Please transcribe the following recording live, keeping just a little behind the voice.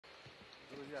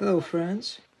Hello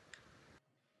friends.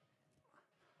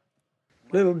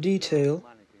 Little detail.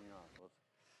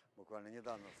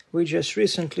 We just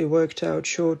recently worked out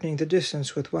shortening the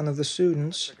distance with one of the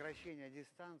students.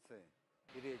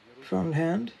 Front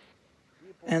hand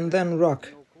and then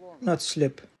rock, not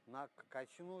slip.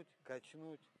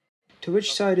 To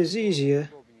which side is easier?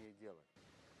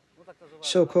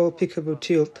 So-called peekaboo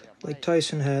tilt, like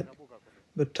Tyson had,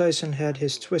 but Tyson had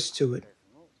his twist to it.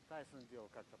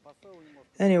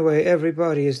 Anyway,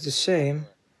 everybody is the same,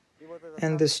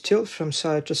 and this tilt from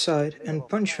side to side and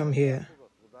punch from here.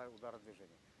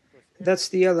 That's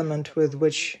the element with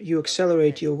which you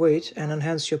accelerate your weight and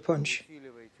enhance your punch.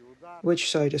 Which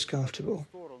side is comfortable?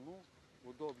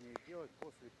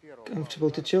 Comfortable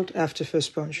to tilt after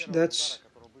first punch. That's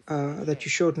that you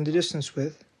shorten the distance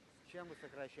with.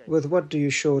 With what do you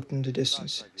shorten the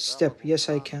distance? Step. Yes,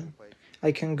 I can.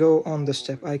 I can go on the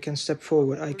step. I can step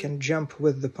forward. I can jump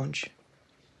with the punch.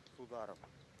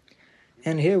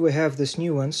 And here we have this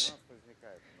nuance.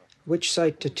 Which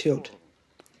side to tilt?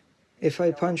 If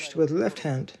I punched with left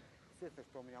hand,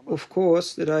 of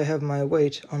course that I have my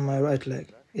weight on my right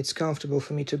leg. It's comfortable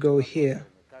for me to go here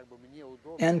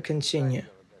and continue.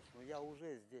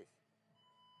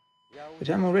 But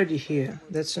I'm already here.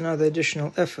 That's another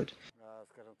additional effort.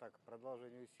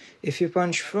 If you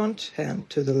punch front hand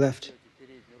to the left,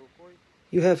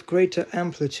 you have greater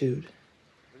amplitude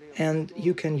and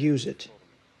you can use it.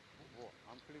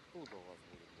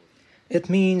 It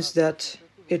means that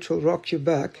it will rock you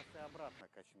back.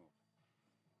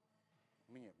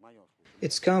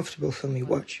 It's comfortable for me,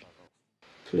 watch.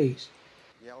 Please.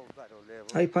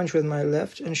 I punch with my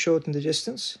left and shorten the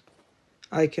distance.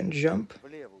 I can jump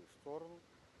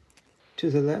to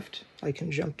the left. I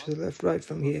can jump to the left right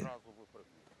from here.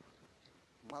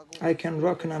 I can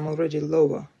rock and I'm already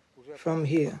lower from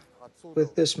here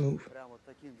with this move,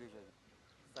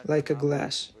 like a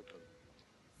glass.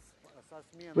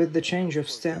 With the change of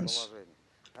stance,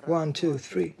 1, 2,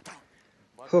 3,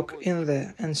 hook in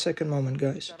there, and second moment,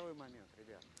 guys.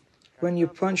 When you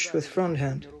punch with front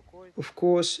hand, of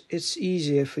course, it's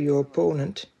easier for your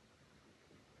opponent.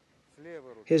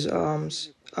 His arm is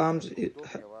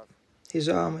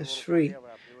free,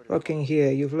 rocking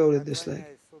here. You've loaded this leg,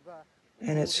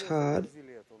 and it's hard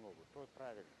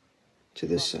to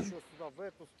this side.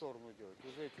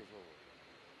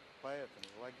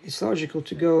 It's logical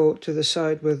to go to the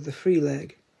side with the free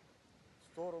leg.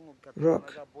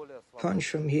 Rock, punch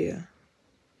from here.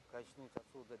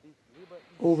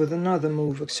 Or with another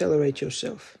move, accelerate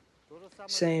yourself.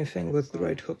 Same thing with the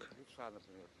right hook.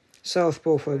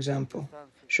 Southpaw, for example.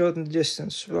 Shorten the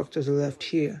distance, rock to the left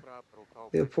here.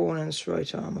 The opponent's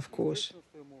right arm, of course.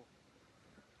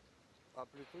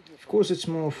 Of course, it's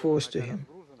more force to him.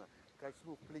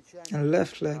 And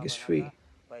left leg is free.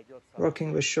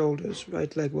 Rocking with shoulders,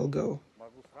 right leg will go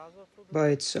by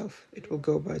itself. It will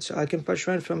go by itself. I can punch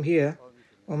right from here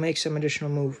or make some additional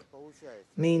move.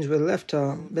 Means with left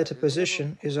arm, better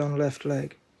position is on left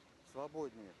leg.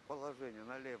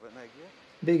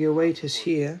 Bigger weight is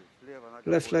here.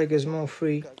 Left leg is more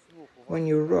free. When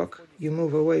you rock, you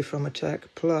move away from attack.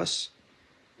 Plus,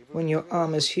 when your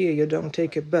arm is here, you don't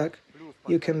take it back.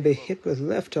 You can be hit with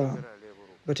left arm.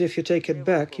 But if you take it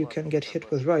back, you can get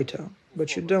hit with right arm.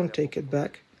 But you don't take it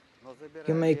back.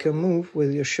 You make a move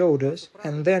with your shoulders,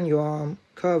 and then your arm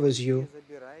covers you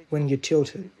when you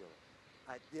tilt it.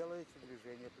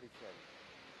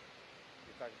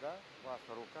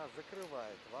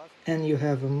 And you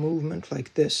have a movement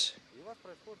like this.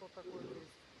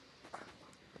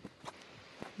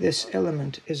 This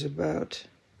element is about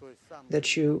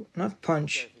that you not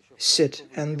punch, sit,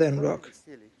 and then rock.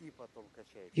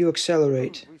 You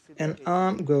accelerate, and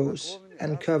arm goes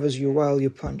and covers you while you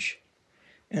punch.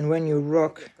 And when you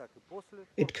rock,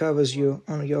 it covers you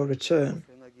on your return.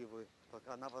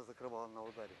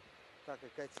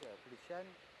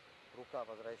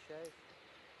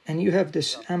 And you have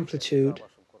this amplitude,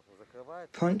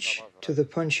 punch to the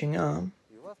punching arm,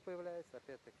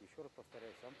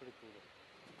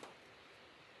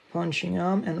 punching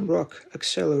arm and rock,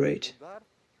 accelerate.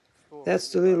 That's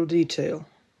the little detail.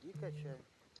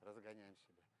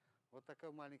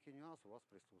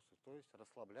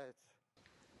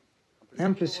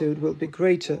 Amplitude will be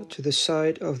greater to the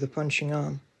side of the punching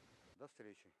arm.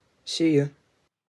 See you.